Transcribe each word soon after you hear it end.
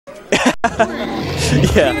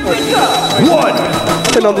Yeah.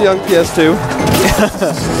 And on the young PS2.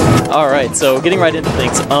 Alright, so getting right into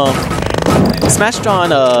things.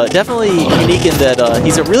 SmashJohn, definitely unique in that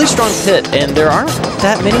he's a really strong pit, and there aren't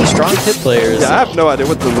that many strong pit players. Yeah, I have no idea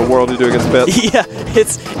what in the world you do against pit. Yeah,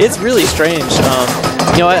 it's really strange.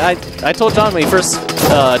 You know, I told John when he first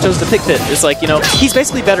chose to pick pit, it's like, you know, he's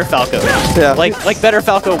basically better Falco. Yeah. Like better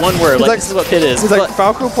Falco, one word. Like this is what pit is. He's like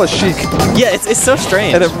Falco plus Sheik. Yeah, it's so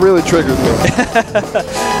strange. And it really triggers me.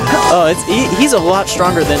 He's a lot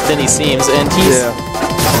stronger than he seems, and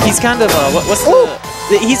he's kind of what's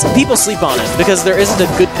people sleep on him because there isn't a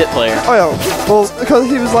good pit player. Oh yeah, well because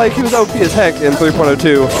he was OP as heck in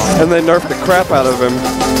 3.02, and they nerfed the crap out of him,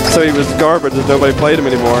 so he was garbage and nobody played him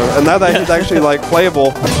anymore. And now that he's actually like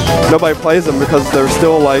playable, nobody plays him because they're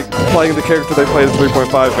still like playing the character they played in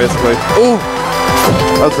 3.5 basically. Ooh,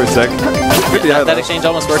 that was pretty sick. That exchange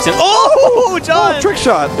almost works in. Oh, John! Oh, trick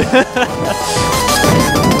shot.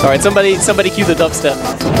 All right, somebody cue the dubstep.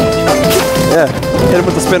 Yeah, hit him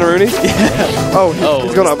with the spinneroonie. Yeah. Oh,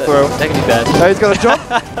 he's going to up throw. That can be bad. Now he's going to jump.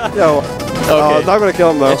 Yo. Okay. Not going to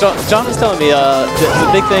kill him though. John was telling me the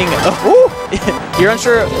big thing. You're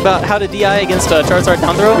unsure about how to DI against Charizard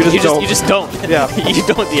down throw? You just don't. Yeah. You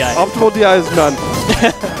don't DI. Optimal DI is none.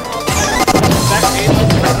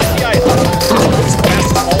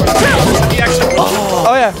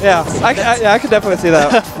 Oh yeah. I can definitely see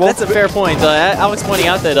that. Well, that's a fair point. Alex pointing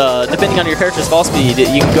out that depending on your character's fall speed,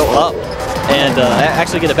 you can go up and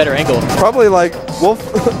actually get a better angle. Probably like Wolf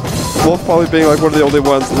probably being like one of the only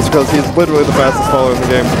ones just because he's literally the fastest faller in the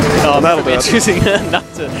game. Oh, that'll be choosing not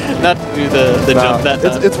to do the jump that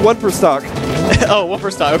time. It's one per stock. Oh, one per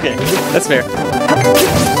stock. Okay, that's fair.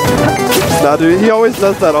 Nah, dude, he always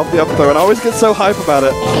does that off the up throw, and I always get so hype about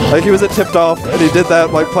it. Like, he was at Tipped Off, and he did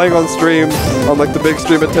that, like, playing on stream, on, like, the big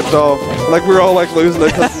stream at Tipped Off. Like, we were all, like, losing it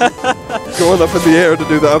because going up in the air to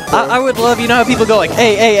do the up throw. I would love, you know how people go, like,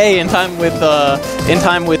 hey, in time with the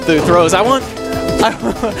throws. I want,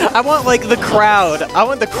 like, the crowd. I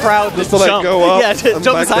want the crowd just to jump. Like, go up. Yeah, to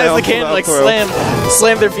jump as high as they can, like,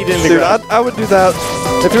 slam their feet into the ground. I would do that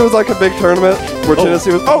if it was, like, a big tournament where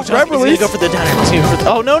Tennessee was... Oh, grab release! He's gonna go for the down too.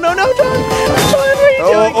 Oh, no, John! John, what are you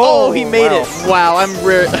doing? Oh, he made it. Wow, I'm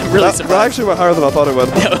really surprised. That actually went higher than I thought it would.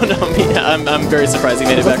 I'm very surprised he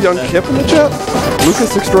made it back. Young Kip in the chat?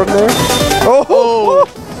 Lucas Extraordinaire? Oh!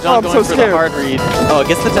 John going for the hard read. Oh,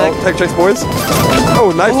 gets the tech. Tech checks, boys.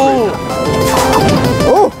 Oh, nice read.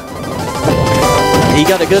 Oh! He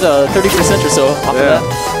got a good 30% or so off of that.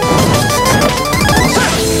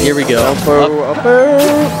 Here we go. Up air.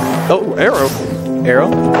 Oh, arrow. Arrow?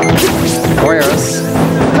 More arrows.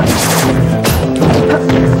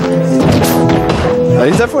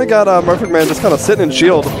 He's definitely got Merfectman just kind of sitting in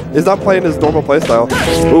shield. He's not playing his normal playstyle.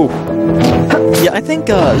 Ooh. Yeah, I think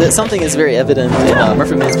that something is very evident in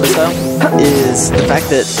Merfectman's playstyle is the fact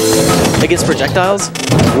that against projectiles.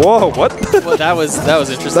 Whoa! What? Well, that was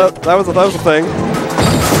interesting. That was a thing.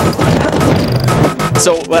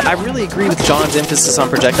 So I really agree with John's emphasis on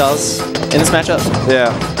projectiles in this matchup.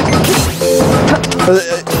 Yeah.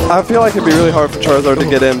 I feel like it'd be really hard for Charizard to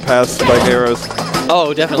get in past like arrows.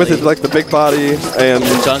 Oh, definitely. With like the big body and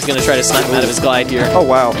John's gonna try to snipe him out of his glide here. Oh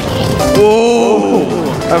wow. Ooh.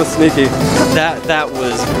 That was sneaky. That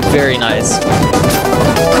was very nice.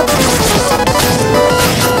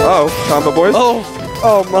 Uh oh, combo boys.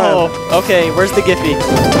 Oh man. Oh, okay. Where's the Giphy?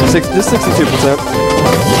 Just 62%.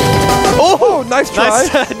 Oh, nice try.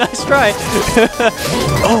 Nice try.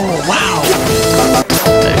 Oh, wow.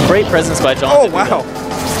 Great presence by John. Oh, wow.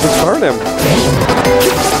 Just burn him.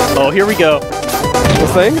 Oh, here we go. The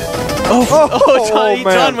thing?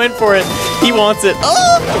 John went for it. He wants it.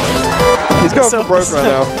 Oh! He's going for broke right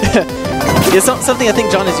now. Yeah, something I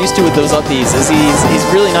think John is used to with those upbeats is he's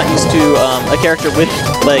really not used to a character with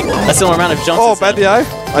like a similar amount of jumps. Oh, bad DI?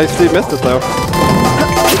 I see missed it though.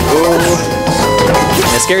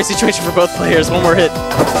 A scary situation for both players. One more hit.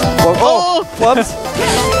 Clubs.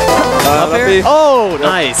 Oh,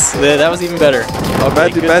 nice. That was even better.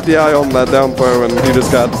 Okay, bad DI on that down throw, and he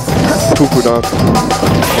just got poo-pooed on.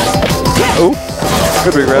 Oh,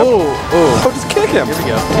 good regrab. Oh, just kick him. Here we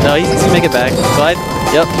go. No, he's gonna make it back. Slide.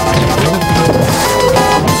 Yep.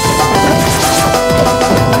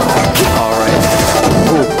 All right.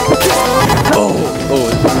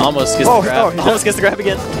 Oh, almost gets the grab. Almost gets the grab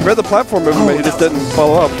again. Read the platform movement, he just didn't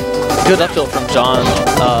follow up. Good up tilt from John,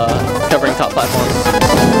 covering top platform.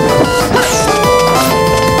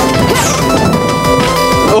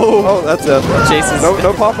 Oh, that's it. Chases.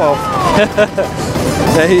 No pop off.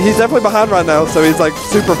 Yeah, he's definitely behind right now, so he's like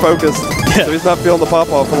super focused. Yeah. So he's not feeling the pop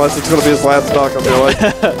off unless it's going to be his last stock, I feel like.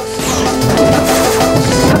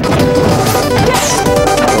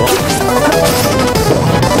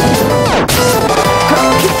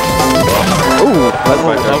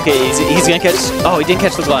 Okay, he's gonna catch. Oh, he didn't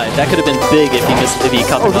catch the glide. That could have been big if he missed. If he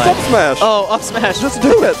caught the glide. Up smash. Oh, up smash. Just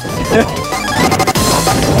do it.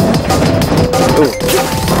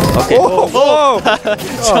 Okay. Whoa, whoa.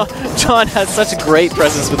 John has such a great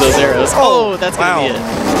presence with those arrows. Oh, that's gonna be it.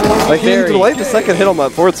 Like he delayed the second hit on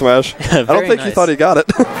that forward smash. I don't think he thought he got it.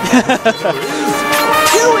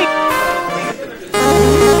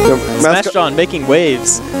 SmashJohn making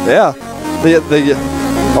waves. Yeah.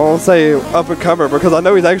 I won't say up and comer because I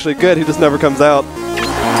know he's actually good. He just never comes out.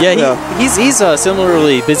 Yeah, he's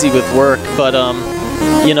similarly busy with work, but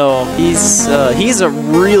you know, he's a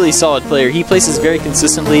really solid player. He places very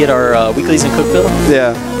consistently at our weeklies in Cookville.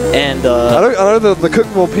 Yeah. And I know the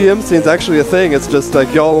Cookville PM scene's actually a thing. It's just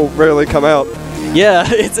like y'all rarely come out. Yeah,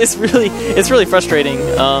 it's really frustrating.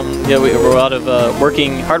 You know, we're a lot of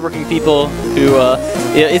hardworking people who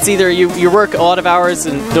it's either you work a lot of hours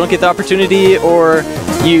and don't get the opportunity, or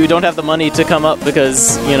you don't have the money to come up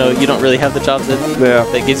because you know you don't really have the job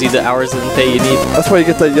that gives you the hours and pay you need. That's why you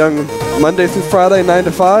get that young Monday through Friday 9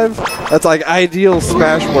 to 5. That's like ideal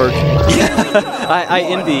Smash work. I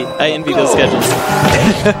envy those schedules.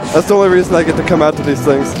 That's the only reason I get to come out to these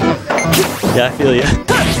things. Yeah, I feel you.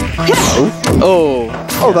 Oh,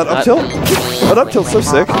 that up tilt? That up tilt's so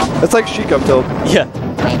sick. It's like chic up tilt. Yeah.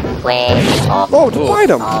 Oh,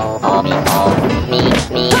 fight him!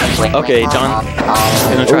 Okay, John.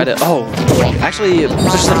 Gonna try to. Oh, actually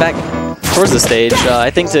pushes him back towards the stage.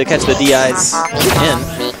 I think to catch the DIs in.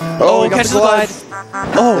 Oh, he catches the glide.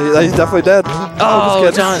 Oh, he's definitely dead.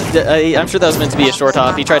 Oh, John. I'm sure that was meant to be a short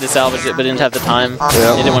hop. He tried to salvage it, but didn't have the time.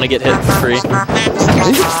 Yeah. He didn't want to get hit for free. He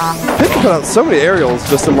can put out so many aerials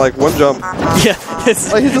just in like one jump. Yeah. He's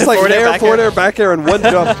just like forward air, back air, and one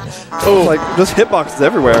jump. Oh, like just hitboxes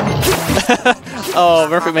everywhere. Oh,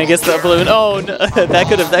 Merfectman gets the balloon. Oh, no, that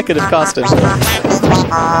could have cost him.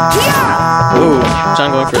 Ooh,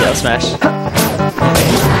 John going for that smash.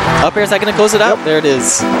 Up air, is that going to close it out? Yep. There it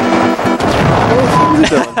is. What are you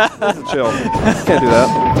doing? Chill. Can't do that.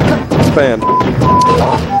 It's banned.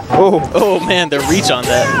 Oh man, the reach on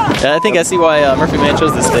that. I think I see why Merfectman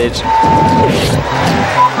chose this stage.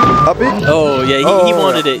 Up B? Oh yeah, he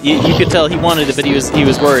wanted it. You could tell he wanted it, but he was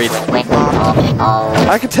worried.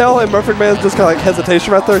 I could tell in Merfectman's just kind of like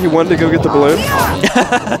hesitation right there. He wanted to go get the balloon.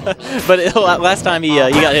 But last time he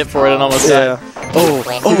got hit for it and almost died.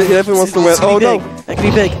 He definitely wants to win. Oh no, that could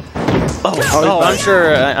be big. Oh, I'm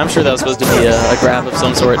sure that was supposed to be a grab of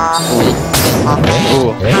some sort.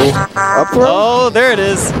 Ooh. Up throw? Oh, there it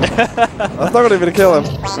is. That's not even to kill him.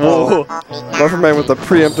 Whoa. Merfectman with the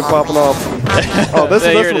preemptive popping off. Oh, this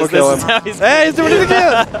one will kill him. Hey, he's doing it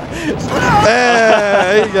again. Hey,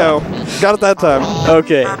 there you go. Got it that time.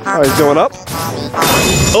 Okay. Oh, he's going up.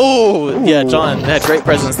 Oh, yeah, John had great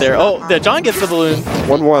presence there. Oh, yeah, John gets the balloon.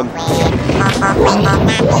 1-1.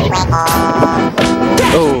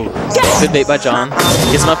 Oh, good bait by John.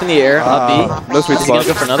 Gets him up in the air, up B. No sweet spot. Is he going to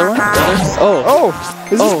go for another one?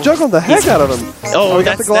 He's just juggling the heck out of him. Oh,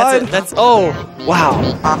 that's the glide. That's wow.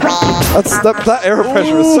 That air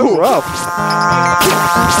pressure is so rough.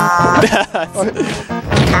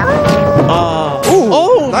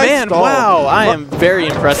 Nice man, stall. wow. I am very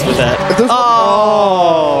impressed with that.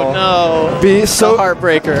 No. B, so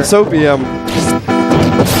heartbreaker. So BM.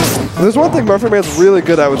 There's one thing Merfectman's really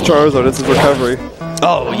good at with Charizard, it's his recovery.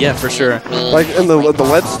 Oh, yeah, for sure. Like in the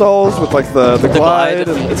ledge stalls with like the glide,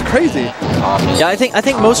 and it's crazy. Yeah, I think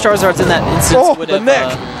most Charizards in that instance would have...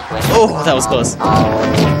 neck! That was close.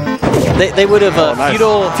 They would have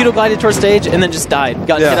feudal glided towards stage and then just died.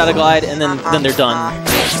 Got hit out of glide and then they're done.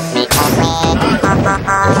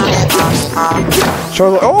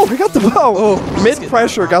 Charizard, he got the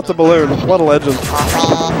mid-pressure, got the balloon. What a legend.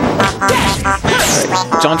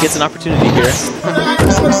 John gets an opportunity here.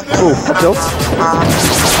 Tilt.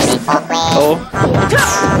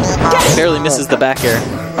 Barely misses the back air.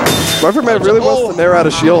 Merfectman really wants to nair out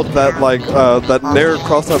a shield that that nair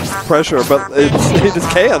cross-up pressure, but he just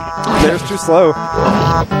can't. Nair's too slow.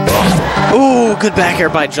 Ooh, good back air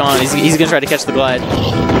by John. He's gonna try to catch the glide.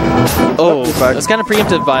 That's kind of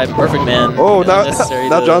preemptive by Merfectman.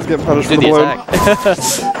 Now John's getting punished for the balloon.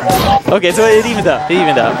 Okay, so it evened out.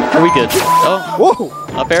 Are we good? Whoa!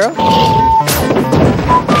 Up arrow?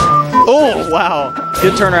 Oh, wow.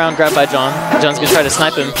 Good turnaround grab by John. John's going to try to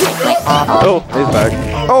snipe him. He's back.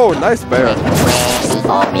 Oh, nice bear.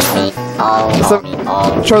 So,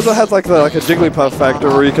 Charizard has like a Jigglypuff factor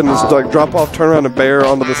where you can just like drop off, turn around, and bear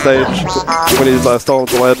onto the stage when he's stalling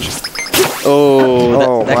at the ledge.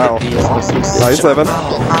 That wow. Could be nice 7.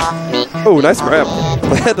 Oh, nice grab.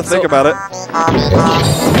 I had to think about it.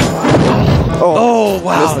 Oh,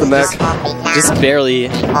 wow. Missed the neck. Just barely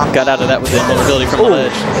got out of that with the invulnerability from the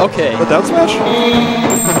ledge. Okay. The down smash?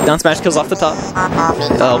 Down smash kills off the top.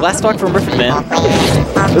 Last stock from Merfectman.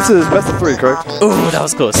 This is best of 3, correct? Ooh, that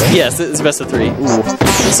was close. Yes, it's best of 3. Ooh.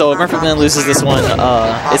 So if Merfectman loses this one,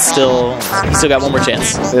 he's still got one more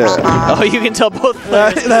chance. Yeah. Oh, you can tell both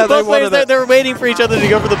players. Both players, they're waiting for each other to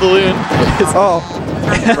go for the balloon. Oh.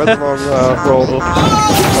 Read the wrong roll.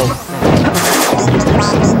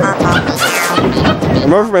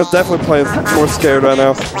 Merfectman's definitely playing more scared right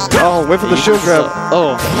now. Oh, wait for the shield grab.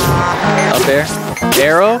 Oh. Up there.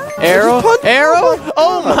 Arrow? Arrow? Arrow?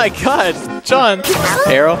 Oh my god. John.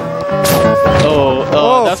 Arrow?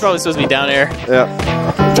 Oh, that's probably supposed to be down air. Yeah.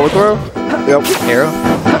 Forward throw? Yep. Arrow?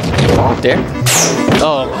 There?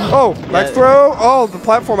 Oh. Oh, back throw? Oh, the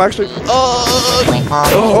platform actually...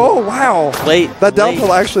 Oh, wow. Late. That down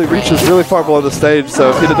tilt actually reaches really far below the stage, so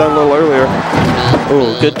if he'd have done a little earlier...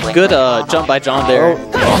 Oh, good jump by John there.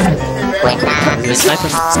 Snipe him.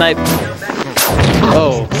 Snipe.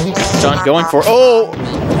 Oh. John going for... Oh!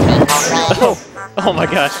 Oh my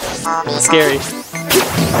gosh. Scary.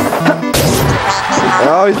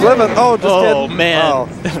 Oh, he's living. Oh, just kidding. Oh, man. Oh.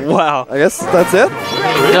 Wow. I guess that's it?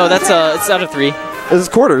 No, that's it's out of 3. This is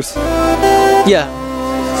quarters. Yeah.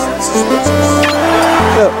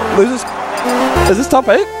 Yeah, loses. Is this top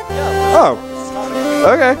 8? Yeah. Oh.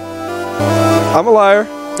 Okay. I'm a liar.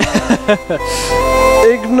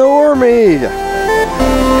 Ignore me.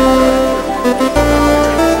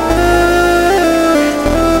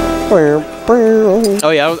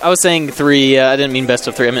 Oh yeah, I was saying 3. I didn't mean best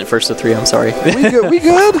of 3. I meant first of 3. I'm sorry. We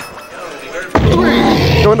good?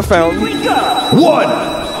 Go in the fountain. 1,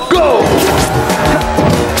 go!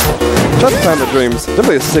 That's the time of dreams.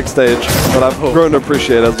 Definitely a 6th stage, but I've grown to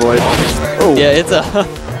appreciate as of late. Oh. Yeah, it's a.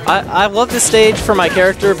 I love this stage for my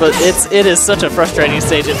character, but it is such a frustrating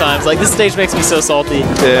stage at times. Like, this stage makes me so salty.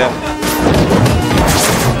 Yeah.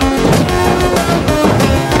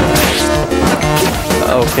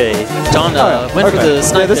 Okay, John went for the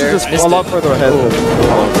snipe this there. Is just a lot further ahead.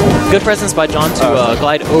 Good presence by John to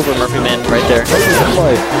glide over Merfectman right there.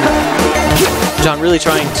 John really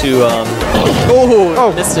trying to.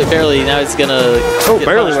 Missed it barely. Now he's gonna. Get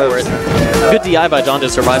barely for it. Good DI by John to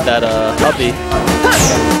survive that uppy.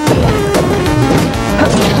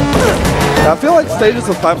 I feel like stages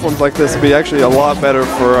with platforms like this would be actually a lot better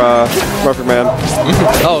for Merfectman.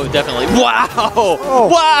 Oh, definitely. Wow! Oh.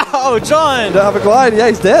 Wow, John! To have a glide, yeah,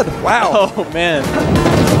 he's dead. Wow. Oh, man.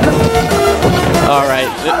 All right.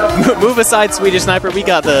 Move aside, Swedish Sniper. We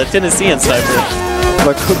got the Tennessean Sniper.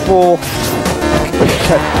 The Cookbull.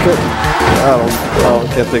 I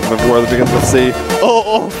can't think of a word that begins with C.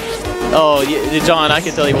 Oh, John, I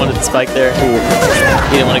can tell he wanted the spike there.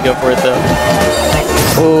 He didn't want to go for it, though.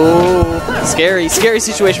 Oh, scary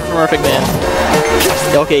situation for Merfectman.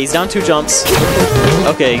 Okay, he's down 2 jumps.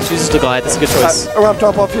 Okay, he chooses to glide. That's a good choice. Around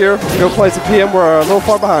top off here. Go place a PM. We're a little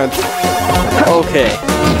far behind. Okay.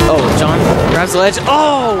 Oh, John grabs the ledge.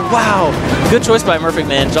 Oh, wow. Good choice by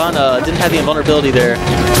Merfectman. John didn't have the invulnerability there.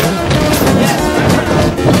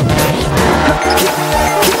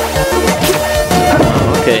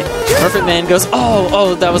 Okay. Merfectman goes.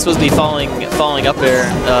 Oh, that was supposed to be falling up there.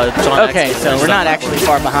 John. Okay, so we're not actually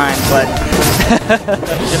far behind, but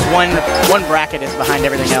just one bracket is behind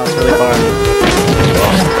everything else really far.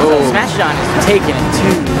 So SmashJohn is taking it to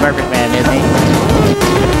Merfectman, isn't he?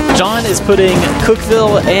 John is putting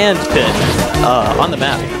Cookville and Pitt on the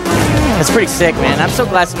map. That's pretty sick, man. I'm so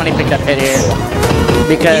glad somebody picked up Pitt here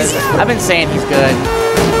because I've been saying he's good.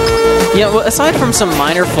 Yeah, well, aside from some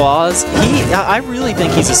minor flaws, I really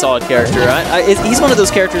think he's a solid character. He's one of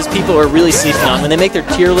those characters people are really sleeping on. When they make their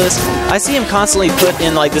tier list, I see him constantly put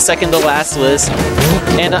in like the second to last list.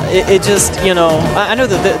 And it just, I know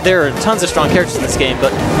that there are tons of strong characters in this game,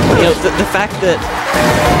 but, the fact that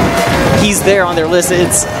he's there on their list,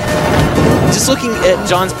 it's just looking at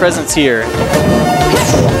John's presence here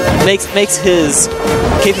makes his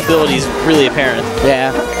capabilities really apparent.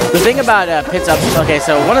 Yeah. The thing about Pitt's up... Okay,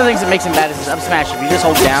 so one of the things that makes him bad is his up smash. If you just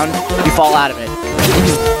hold down, you fall out of it.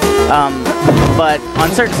 But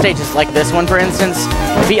on certain stages, like this one, for instance,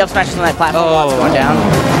 if he up smashes on that platform while it's going down,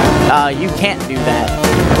 you can't do that.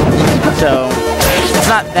 So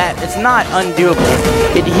it's not undoable.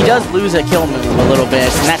 He does lose a kill move a little bit,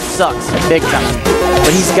 and that sucks big time.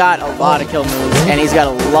 But he's got a lot of kill moves, and he's got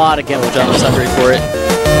a lot of kill. John was suffering for it.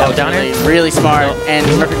 Down here, really smart. And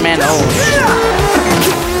Merfectman,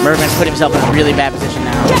 Merfectman's put himself in a really bad position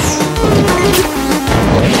now.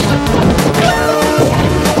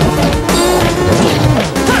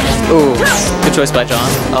 Ooh, good choice by John.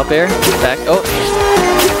 Up air, back. Oh,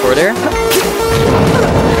 forward air.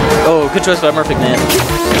 Oh, good choice by Merfectman.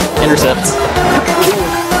 Intercepts.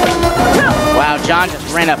 Wow, John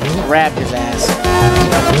just ran up and grabbed his ass.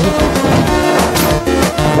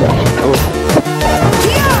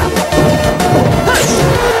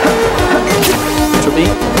 Triple B.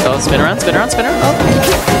 Oh, spin around, spin around, spin around.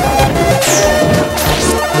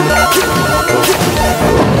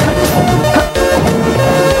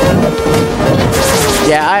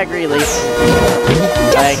 Yeah, I agree, Lee.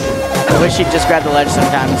 Like, I wish he'd just grab the ledge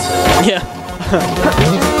sometimes. Yeah.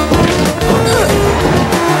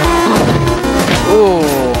 Ooh.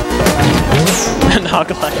 Not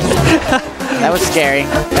glad. That was scary.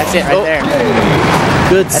 That's it right there.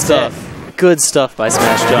 Good stuff. Good stuff by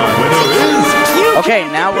SmashJohn. Okay,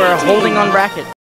 now we're holding on bracket.